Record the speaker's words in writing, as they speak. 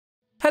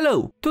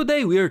Hello!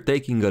 Today we are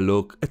taking a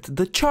look at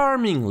the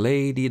charming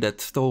lady that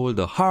stole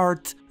the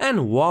hearts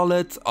and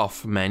wallets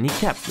of many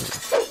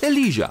captains.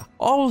 Elysia,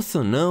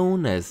 also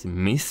known as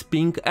Miss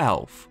Pink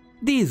Elf.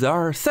 These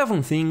are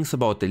 7 things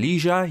about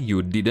Elysia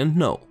you didn't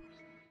know.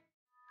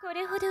 こ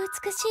れほど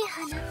美しい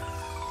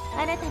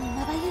花、あなたに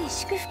まばゆい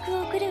祝福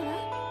を送る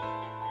わ。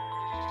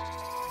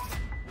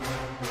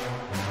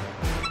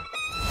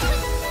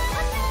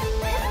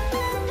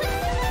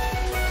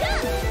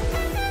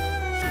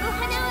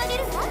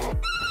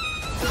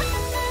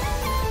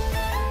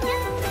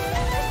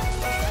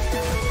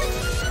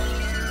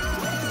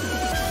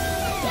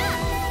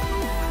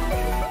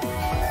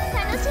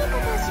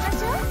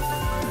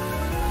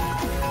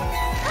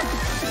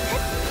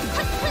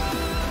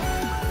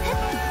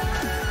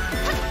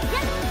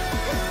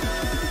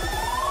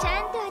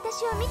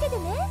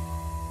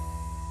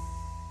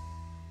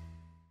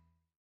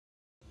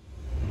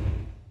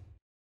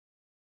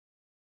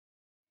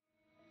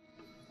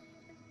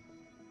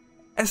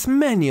 As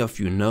many of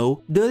you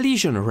know, the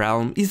Elysian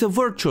Realm is a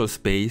virtual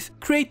space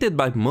created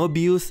by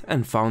Mobius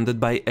and founded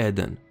by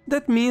Eden.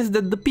 That means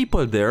that the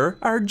people there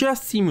are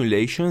just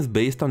simulations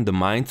based on the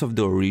minds of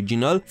the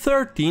original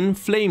 13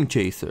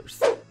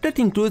 Flamechasers. That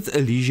includes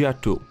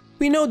Elysia too.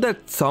 We know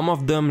that some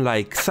of them,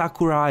 like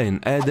Sakura and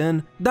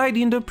Eden, died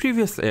in the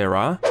previous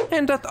era,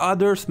 and that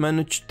others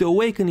managed to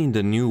awaken in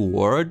the new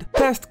world,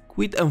 tasked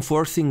with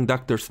enforcing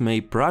Dr. May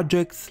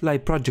projects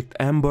like Project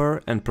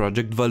Amber and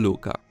Project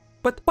Valuka.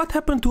 But what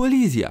happened to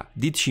Elysia?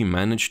 Did she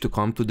manage to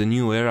come to the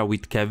new era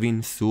with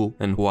Kevin, Sue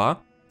and Hua?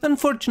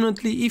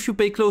 Unfortunately, if you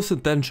pay close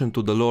attention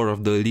to the lore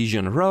of the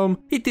Elysian Realm,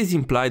 it is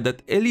implied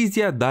that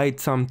Elysia died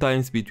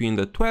sometimes between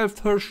the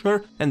 12th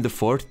Herrscher and the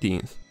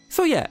 14th.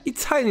 So yeah,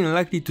 it's highly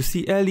unlikely to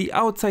see Ellie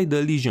outside the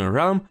Elysian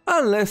Realm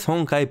unless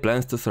Honkai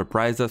plans to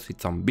surprise us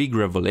with some big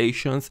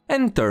revelations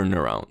and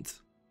turnarounds.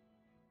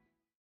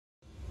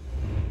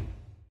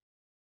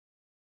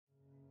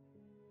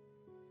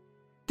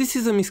 This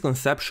is a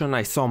misconception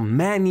I saw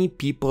many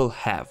people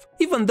have,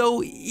 even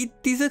though it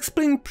is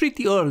explained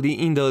pretty early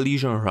in the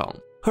Elysian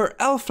Realm. Her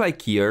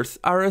elf-like ears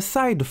are a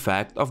side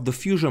effect of the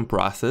fusion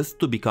process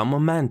to become a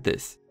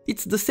mantis.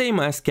 It's the same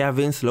as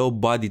Kevin's low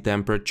body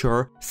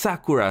temperature,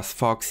 Sakura's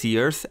fox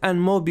ears, and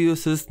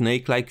Mobius's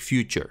snake-like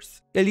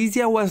features.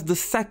 Elysia was the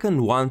second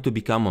one to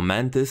become a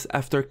mantis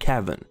after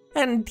Kevin,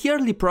 and the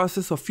early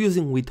process of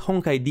fusing with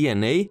Honkai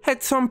DNA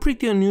had some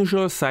pretty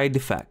unusual side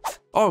effects.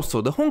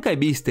 Also, the Honkai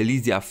beast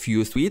Elysia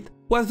fused with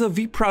was a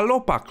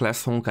Vipralopa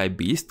class Honkai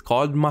beast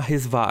called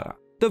Mahesvara.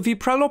 The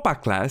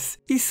Vipralopa class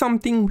is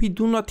something we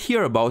do not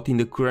hear about in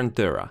the current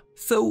era,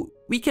 so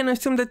we can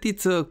assume that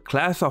it's a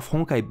class of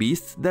Honkai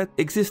beasts that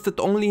existed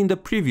only in the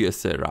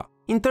previous era.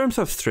 In terms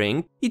of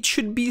strength, it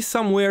should be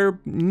somewhere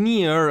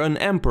near an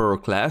Emperor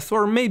class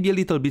or maybe a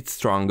little bit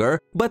stronger,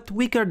 but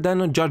weaker than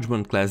a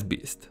Judgment class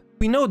beast.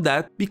 We know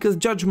that because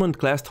Judgment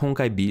class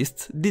Honkai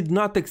beasts did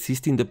not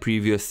exist in the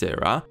previous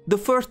era, the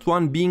first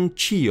one being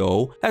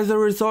Chiyo, as a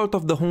result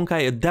of the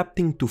Honkai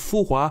adapting to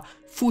Fuhua,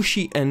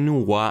 Fushi and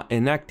Nuwa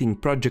enacting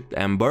Project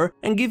Amber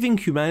and giving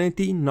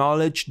humanity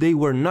knowledge they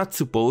were not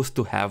supposed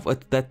to have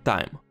at that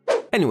time.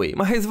 Anyway,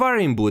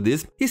 Mahesvara in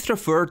Buddhism is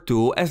referred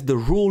to as the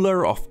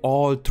ruler of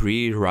all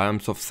 3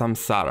 realms of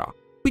samsara,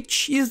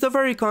 which is the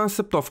very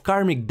concept of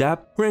karmic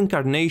debt,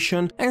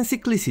 reincarnation and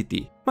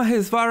cyclicity.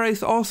 Mahesvara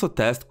is also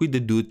tasked with the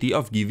duty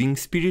of giving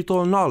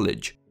spiritual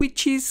knowledge,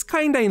 which is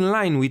kinda in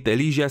line with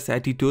Elysia's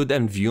attitude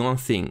and view on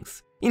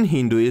things. In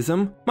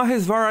Hinduism,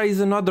 Mahesvara is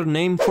another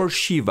name for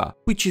Shiva,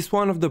 which is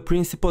one of the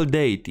principal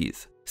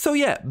deities. So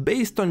yeah,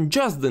 based on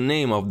just the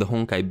name of the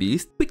Honkai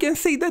beast, we can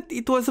say that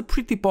it was a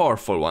pretty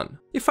powerful one.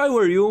 If I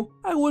were you,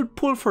 I would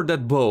pull for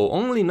that bow,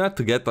 only not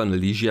to get on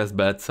Elysia's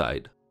bad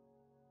side.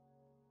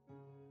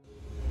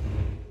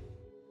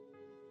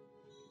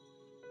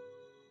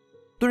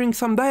 During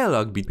some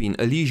dialogue between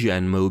Elysia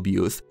and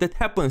Mobius that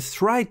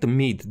happens right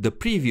amid the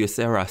previous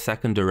era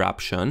second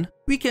eruption,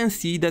 we can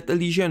see that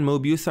Elysia and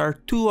Mobius are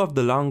 2 of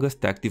the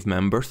longest active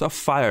members of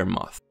Fire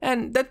Moth.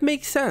 And that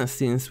makes sense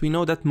since we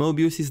know that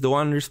Mobius is the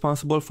one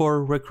responsible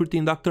for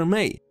recruiting Dr.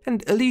 May,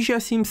 and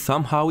Elysia seems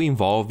somehow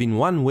involved in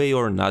one way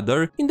or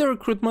another in the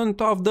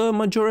recruitment of the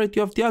majority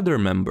of the other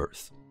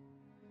members.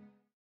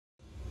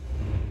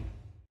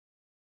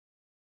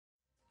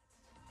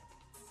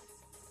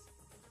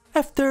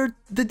 After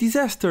the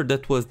disaster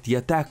that was the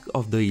attack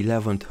of the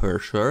 11th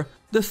Herrscher,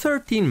 the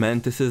 13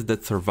 mantises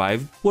that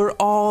survived were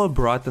all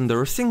brought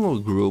under a single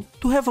group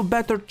to have a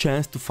better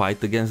chance to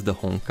fight against the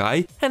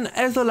Honkai and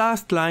as a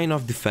last line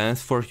of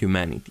defense for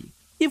humanity.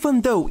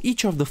 Even though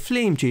each of the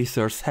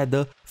Flamechasers had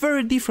a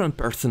very different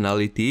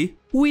personality,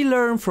 we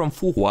learn from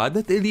Fuhua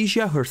that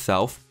Elysia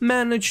herself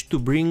managed to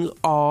bring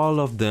all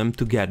of them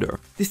together.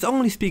 This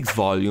only speaks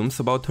volumes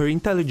about her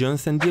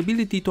intelligence and the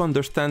ability to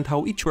understand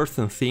how each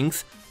person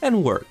thinks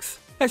and works.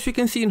 As we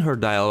can see in her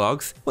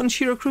dialogues, when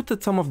she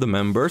recruited some of the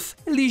members,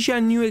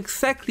 Elysia knew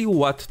exactly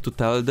what to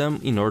tell them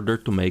in order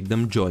to make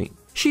them join.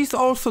 She's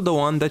also the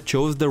one that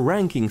chose the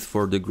rankings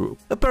for the group.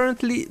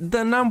 Apparently,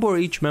 the number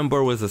each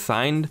member was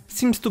assigned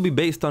seems to be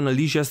based on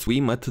Elysia's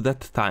whim at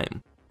that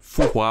time.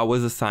 Fuhua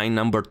was assigned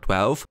number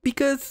 12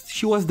 because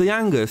she was the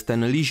youngest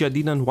and Elysia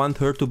didn't want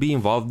her to be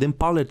involved in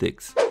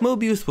politics.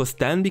 Mobius was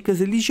 10 because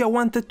Elysia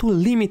wanted to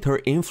limit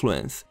her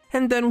influence.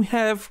 And then we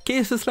have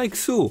cases like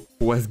Su,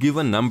 who was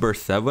given number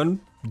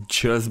 7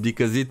 just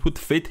because it would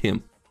fit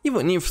him.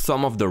 Even if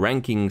some of the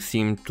rankings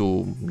seemed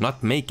to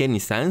not make any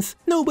sense,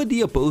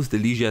 nobody opposed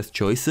Elysia's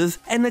choices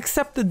and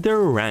accepted their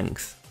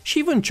ranks. She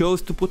even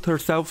chose to put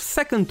herself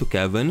second to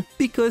Kevin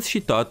because she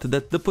thought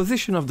that the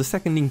position of the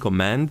second in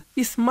command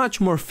is much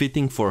more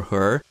fitting for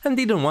her and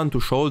didn't want to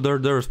shoulder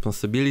the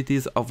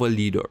responsibilities of a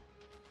leader.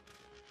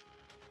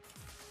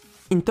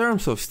 In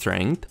terms of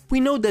strength, we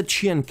know that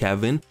she and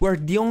Kevin were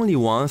the only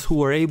ones who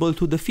were able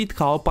to defeat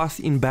Kalpas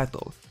in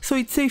battle, so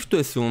it's safe to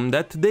assume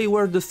that they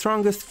were the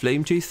strongest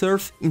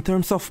Flamechasers in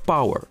terms of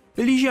power.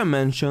 Elysia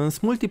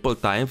mentions multiple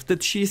times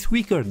that she is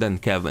weaker than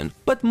Kevin,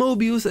 but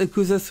Mobius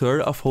accuses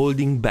her of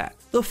holding back,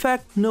 a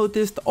fact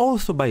noticed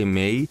also by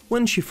May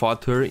when she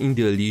fought her in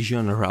the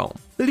Elysian Realm.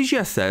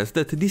 Elysia says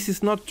that this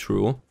is not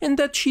true and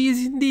that she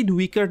is indeed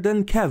weaker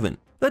than Kevin,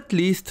 at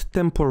least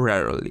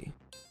temporarily.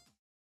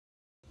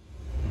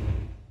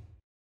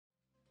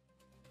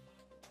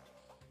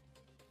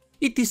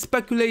 It is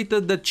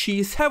speculated that she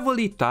is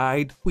heavily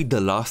tied with the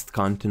lost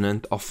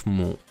continent of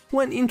Mu.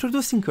 When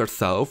introducing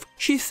herself,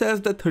 she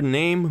says that her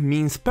name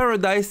means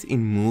paradise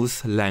in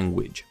Mu's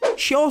language.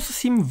 She also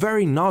seems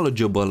very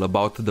knowledgeable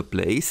about the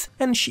place,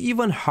 and she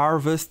even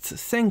harvests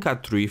Senka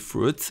tree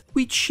fruits,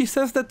 which she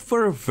says that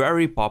were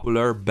very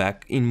popular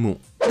back in Mu.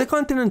 The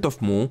continent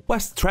of Mu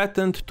was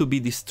threatened to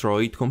be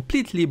destroyed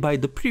completely by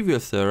the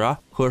previous era,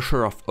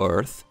 Crusher of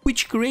Earth,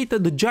 which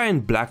created a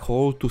giant black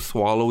hole to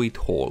swallow it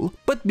whole,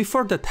 but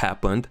before that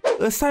happened,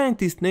 a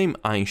scientist named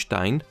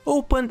Einstein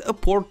opened a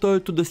portal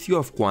to the Sea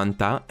of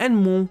Quanta, and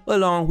Mu,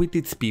 along with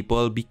its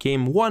people,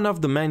 became one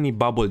of the many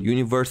bubble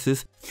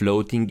universes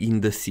floating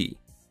in the sea.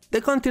 The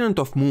continent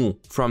of Mu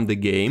from the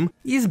game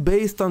is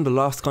based on the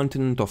lost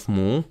continent of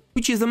Mu,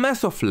 which is a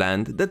mass of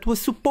land that was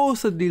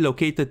supposedly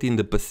located in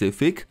the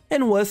Pacific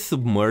and was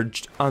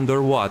submerged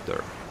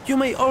underwater. You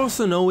may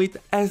also know it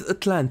as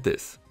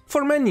Atlantis.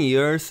 For many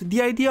years,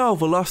 the idea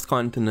of a lost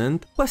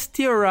continent was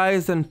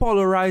theorized and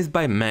polarized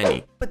by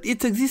many, but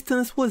its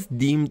existence was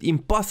deemed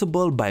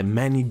impossible by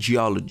many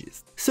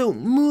geologists. So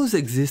Mu's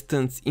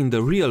existence in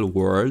the real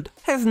world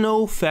has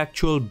no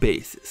factual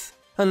basis.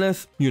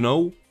 Unless, you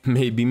know,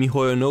 maybe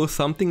miHoYo knows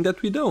something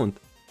that we don't.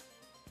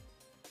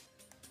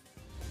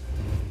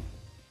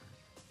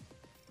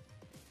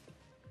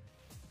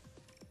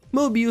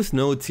 Mobius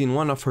notes in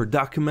one of her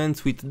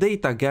documents with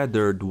data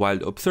gathered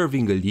while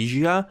observing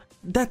Elysia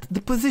that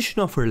the position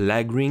of her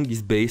leg ring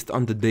is based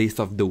on the days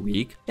of the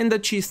week and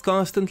that she is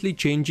constantly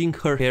changing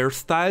her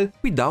hairstyle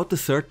without a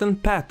certain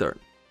pattern.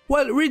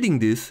 While reading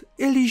this,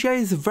 Elysia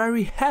is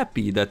very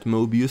happy that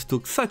Mobius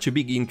took such a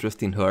big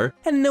interest in her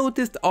and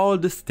noticed all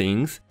these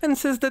things, and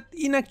says that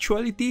in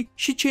actuality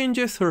she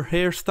changes her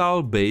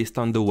hairstyle based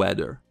on the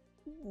weather.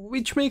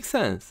 Which makes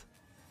sense.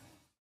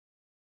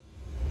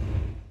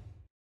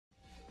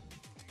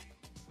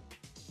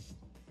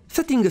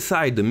 Setting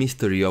aside the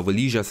mystery of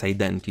Elysia's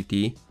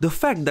identity, the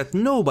fact that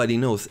nobody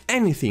knows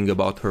anything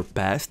about her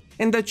past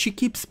and that she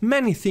keeps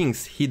many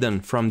things hidden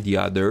from the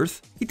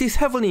others, it is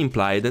heavily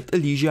implied that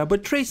Elysia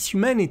betrays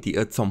humanity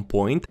at some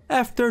point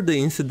after the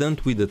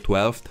incident with the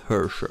 12th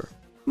Herrscher.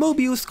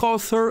 Mobius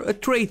calls her a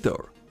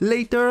traitor.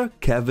 Later,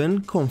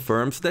 Kevin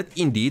confirms that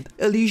indeed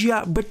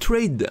Elysia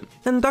betrayed them,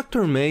 and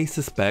Dr. May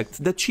suspects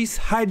that she's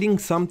hiding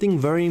something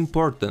very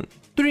important.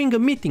 During a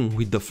meeting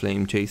with the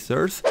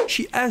Flamechasers,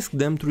 she asked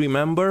them to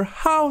remember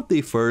how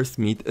they first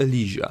meet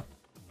Elysia.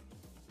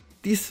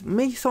 This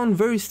may sound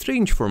very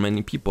strange for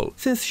many people,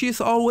 since she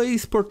is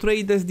always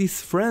portrayed as this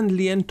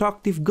friendly and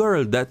talkative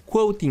girl that,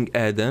 quoting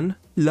Eden,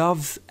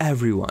 loves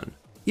everyone.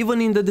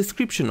 Even in the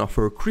description of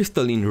her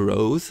crystalline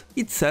rose,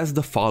 it says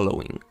the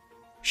following: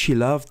 she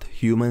loved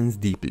humans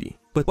deeply,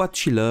 but what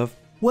she loved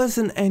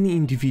wasn't any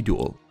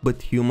individual,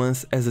 but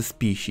humans as a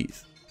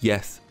species.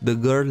 Yes, the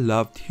girl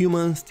loved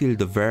humans till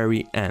the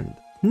very end.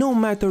 No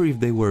matter if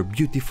they were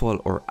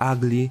beautiful or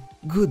ugly,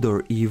 good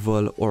or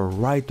evil, or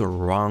right or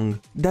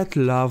wrong, that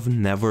love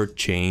never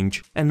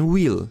changed and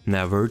will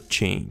never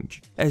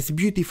change. As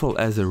beautiful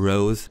as a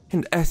rose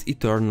and as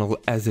eternal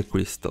as a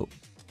crystal.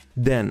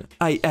 Then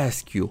I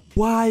ask you,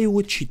 why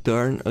would she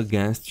turn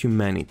against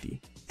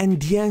humanity?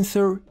 And the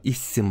answer is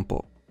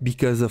simple: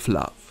 because of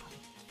love.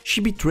 She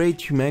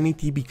betrayed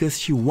humanity because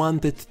she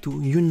wanted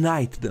to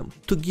unite them,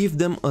 to give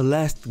them a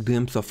last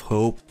glimpse of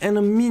hope and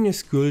a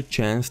minuscule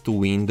chance to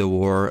win the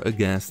war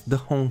against the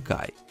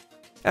Honkai.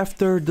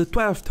 After the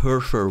 12th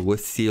Herrscher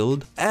was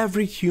sealed,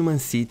 every human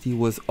city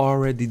was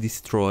already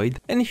destroyed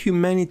and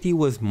humanity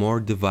was more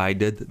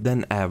divided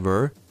than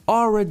ever,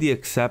 already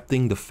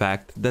accepting the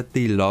fact that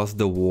they lost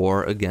the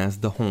war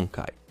against the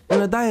Honkai.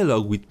 In a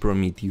dialogue with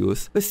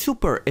Prometheus, a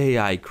super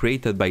AI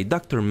created by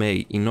Dr.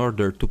 May in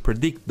order to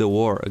predict the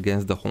war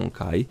against the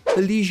Honkai,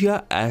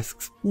 Elysia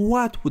asks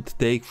what would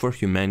take for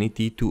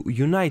humanity to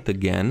unite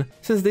again,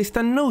 since they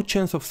stand no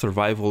chance of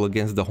survival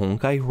against the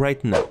Honkai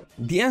right now.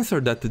 The answer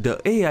that the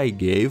AI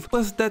gave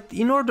was that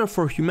in order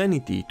for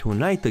humanity to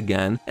unite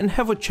again and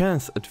have a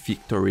chance at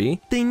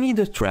victory, they need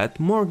a threat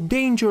more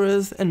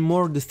dangerous and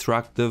more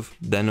destructive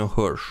than a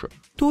Herrscher.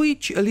 To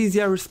which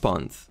Elysia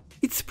responds,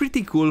 "It's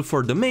pretty cool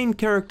for the main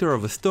character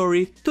of a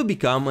story to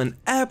become an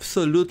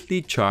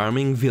absolutely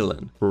charming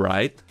villain,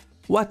 right?"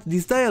 What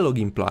this dialogue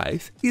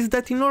implies is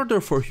that in order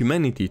for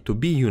humanity to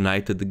be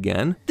united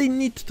again, they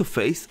need to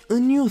face a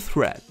new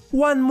threat,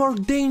 one more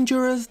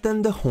dangerous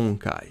than the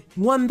Honkai,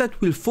 one that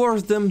will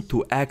force them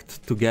to act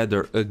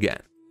together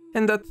again.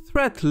 And that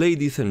threat,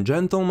 ladies and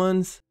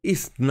gentlemen,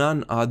 is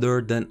none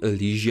other than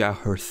Elysia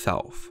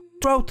herself.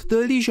 Throughout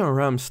the Elysian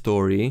Realm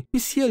story, we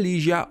see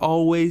Elysia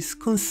always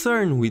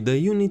concerned with the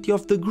unity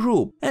of the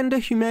group and the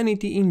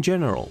humanity in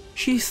general.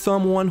 She is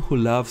someone who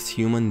loves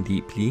humans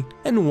deeply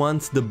and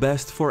wants the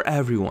best for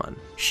everyone.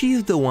 She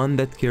is the one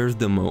that cares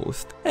the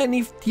most, and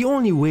if the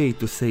only way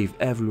to save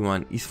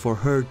everyone is for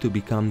her to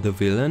become the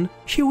villain,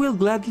 she will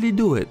gladly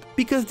do it,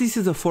 because this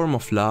is a form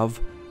of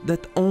love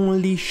that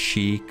only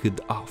she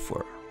could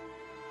offer.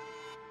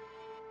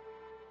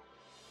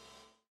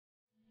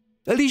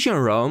 Elysian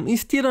Realm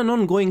is still an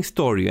ongoing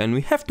story and we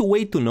have to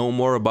wait to know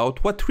more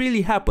about what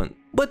really happened.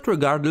 But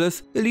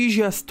regardless,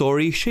 Elysia's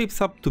story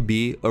shapes up to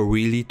be a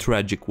really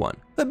tragic one.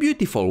 A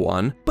beautiful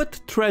one, but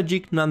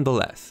tragic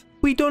nonetheless.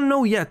 We don't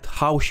know yet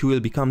how she will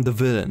become the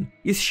villain.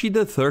 Is she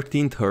the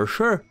 13th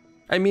Herrscher?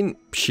 I mean,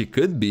 she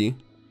could be.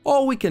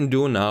 All we can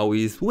do now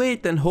is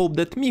wait and hope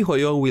that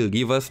miHoYo will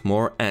give us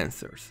more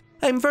answers.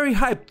 I'm very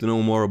hyped to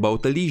know more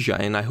about Elysia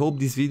and I hope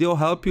this video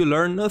helped you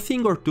learn a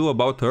thing or two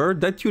about her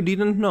that you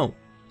didn't know.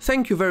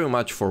 Thank you very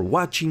much for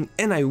watching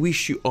and I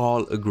wish you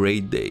all a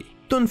great day.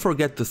 Don't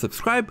forget to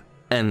subscribe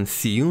and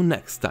see you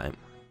next time.